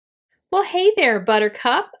Well, hey there,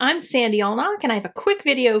 Buttercup. I'm Sandy Allnock, and I have a quick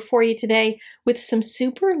video for you today with some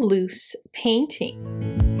super loose painting.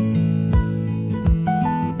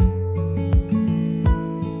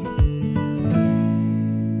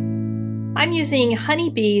 I'm using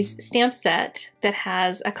Honeybee's stamp set that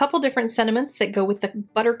has a couple different sentiments that go with the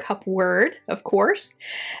Buttercup word, of course,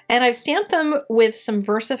 and I've stamped them with some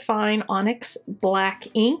VersaFine Onyx black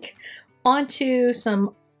ink onto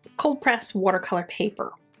some cold press watercolor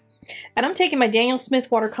paper. And I'm taking my Daniel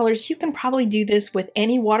Smith watercolors. You can probably do this with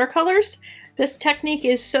any watercolors. This technique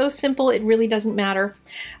is so simple, it really doesn't matter.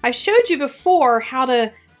 I showed you before how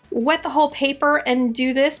to wet the whole paper and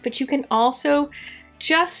do this, but you can also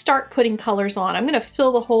just start putting colors on. I'm going to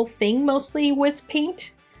fill the whole thing mostly with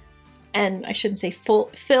paint. And I shouldn't say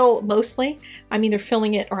fill mostly. I'm either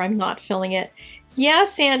filling it or I'm not filling it. Yeah,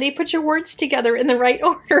 Sandy, put your words together in the right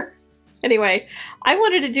order. Anyway, I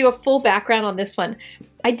wanted to do a full background on this one.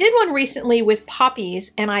 I did one recently with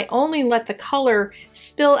poppies, and I only let the color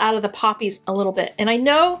spill out of the poppies a little bit. And I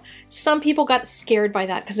know some people got scared by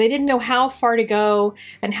that because they didn't know how far to go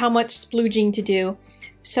and how much splooging to do.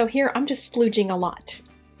 So here I'm just splooging a lot.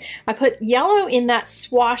 I put yellow in that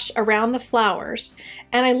swash around the flowers,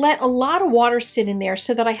 and I let a lot of water sit in there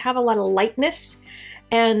so that I have a lot of lightness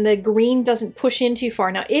and the green doesn't push in too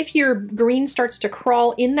far. Now, if your green starts to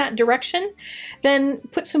crawl in that direction, then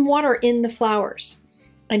put some water in the flowers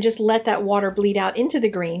and just let that water bleed out into the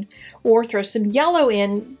green, or throw some yellow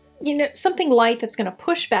in, you know, something light that's going to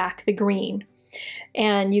push back the green.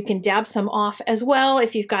 And you can dab some off as well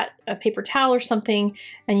if you've got a paper towel or something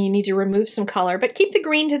and you need to remove some color, but keep the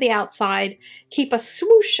green to the outside, keep a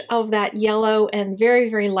swoosh of that yellow and very,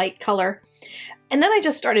 very light color. And then I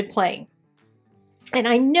just started playing. And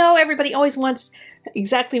I know everybody always wants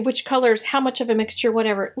exactly which colors, how much of a mixture,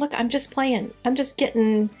 whatever. Look, I'm just playing. I'm just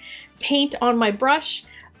getting paint on my brush.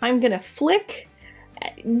 I'm gonna flick.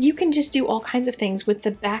 You can just do all kinds of things with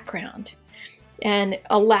the background and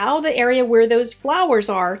allow the area where those flowers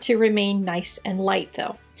are to remain nice and light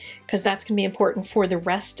though, because that's gonna be important for the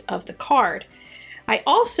rest of the card. I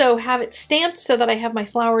also have it stamped so that I have my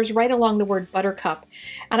flowers right along the word Buttercup.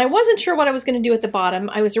 And I wasn't sure what I was going to do at the bottom.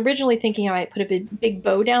 I was originally thinking I might put a big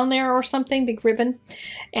bow down there or something, big ribbon,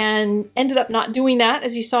 and ended up not doing that,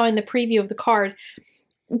 as you saw in the preview of the card.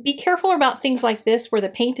 Be careful about things like this where the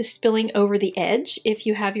paint is spilling over the edge. If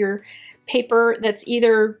you have your paper that's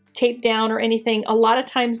either taped down or anything, a lot of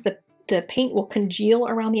times the paint will congeal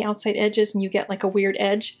around the outside edges and you get like a weird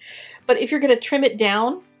edge. But if you're going to trim it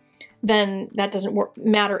down, then that doesn't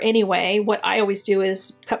matter anyway. What I always do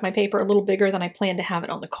is cut my paper a little bigger than I plan to have it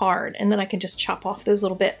on the card, and then I can just chop off those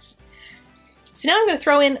little bits. So now I'm going to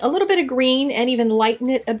throw in a little bit of green and even lighten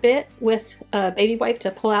it a bit with a baby wipe to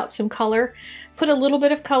pull out some color. Put a little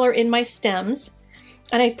bit of color in my stems.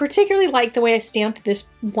 And I particularly like the way I stamped this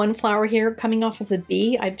one flower here coming off of the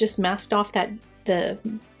bee. I've just masked off the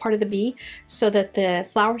part of the bee so that the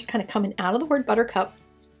flower's kind of coming out of the word Buttercup.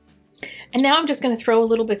 And now I'm just going to throw a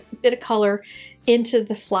little bit of color into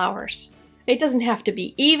the flowers. It doesn't have to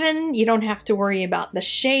be even. You don't have to worry about the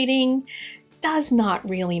shading. Does not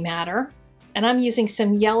really matter. And I'm using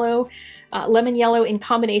some yellow, lemon yellow in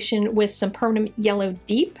combination with some permanent yellow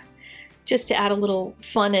deep, just to add a little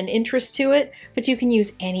fun and interest to it. But you can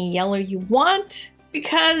use any yellow you want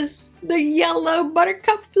because they're yellow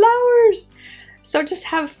Buttercup flowers. So just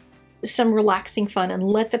have some relaxing fun and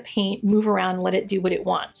let the paint move around and let it do what it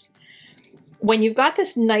wants. When you've got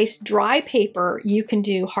this nice dry paper, you can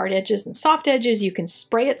do hard edges and soft edges. You can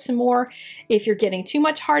spray it some more. If you're getting too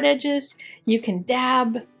much hard edges, you can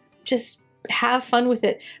dab, just have fun with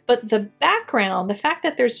it. But the background, the fact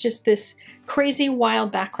that there's just this crazy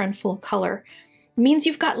wild background full of color means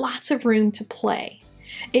you've got lots of room to play.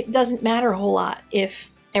 It doesn't matter a whole lot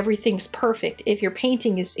if everything's perfect, if your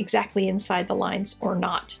painting is exactly inside the lines or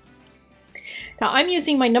not. Now I'm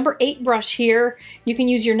using my number 8 brush here. You can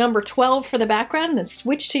use your number 12 for the background and then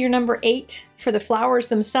switch to your number 8 for the flowers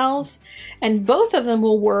themselves. And both of them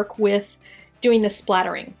will work with doing the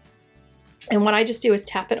splattering. And what I just do is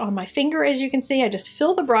tap it on my finger. As you can see, I just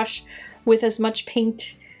fill the brush with as much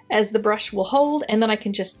paint as the brush will hold, and then I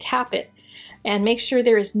can just tap it and make sure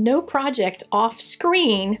there is no project off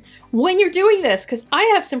screen when you're doing this, because I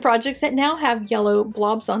have some projects that now have yellow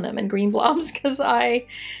blobs on them and green blobs because I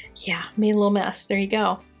made a little mess. There you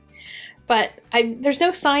go. But there's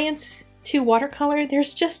no science to watercolor.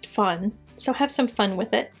 There's just fun. So have some fun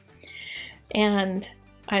with it. And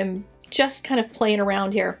I'm just kind of playing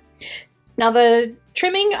around here. Now the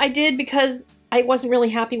trimming I did because I wasn't really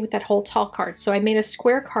happy with that whole tall card. So I made a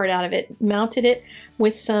square card out of it, mounted it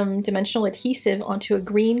with some dimensional adhesive onto a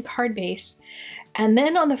green card base, And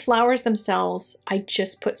then on the flowers themselves, I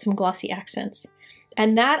just put some glossy accents.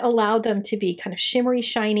 And that allowed them to be kind of shimmery,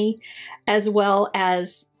 shiny, as well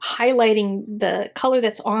as highlighting the color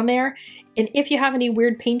that's on there. And if you have any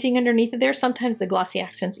weird painting underneath it there, sometimes the glossy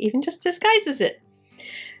accents even just disguises it.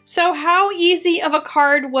 So how easy of a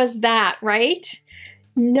card was that, right?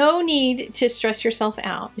 No need to stress yourself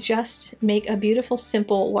out. Just make a beautiful,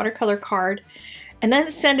 simple watercolor card and then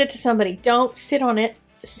send it to somebody. Don't sit on it.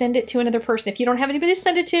 Send it to another person. If you don't have anybody to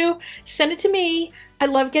send it to me. I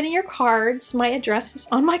love getting your cards. My address is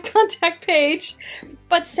on my contact page.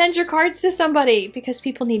 But send your cards to somebody because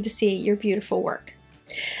people need to see your beautiful work.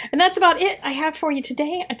 And that's about it I have for you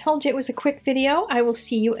today. I told you it was a quick video. I will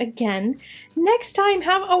see you again next time.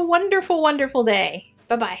 Have a wonderful, wonderful day.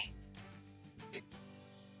 Bye-bye.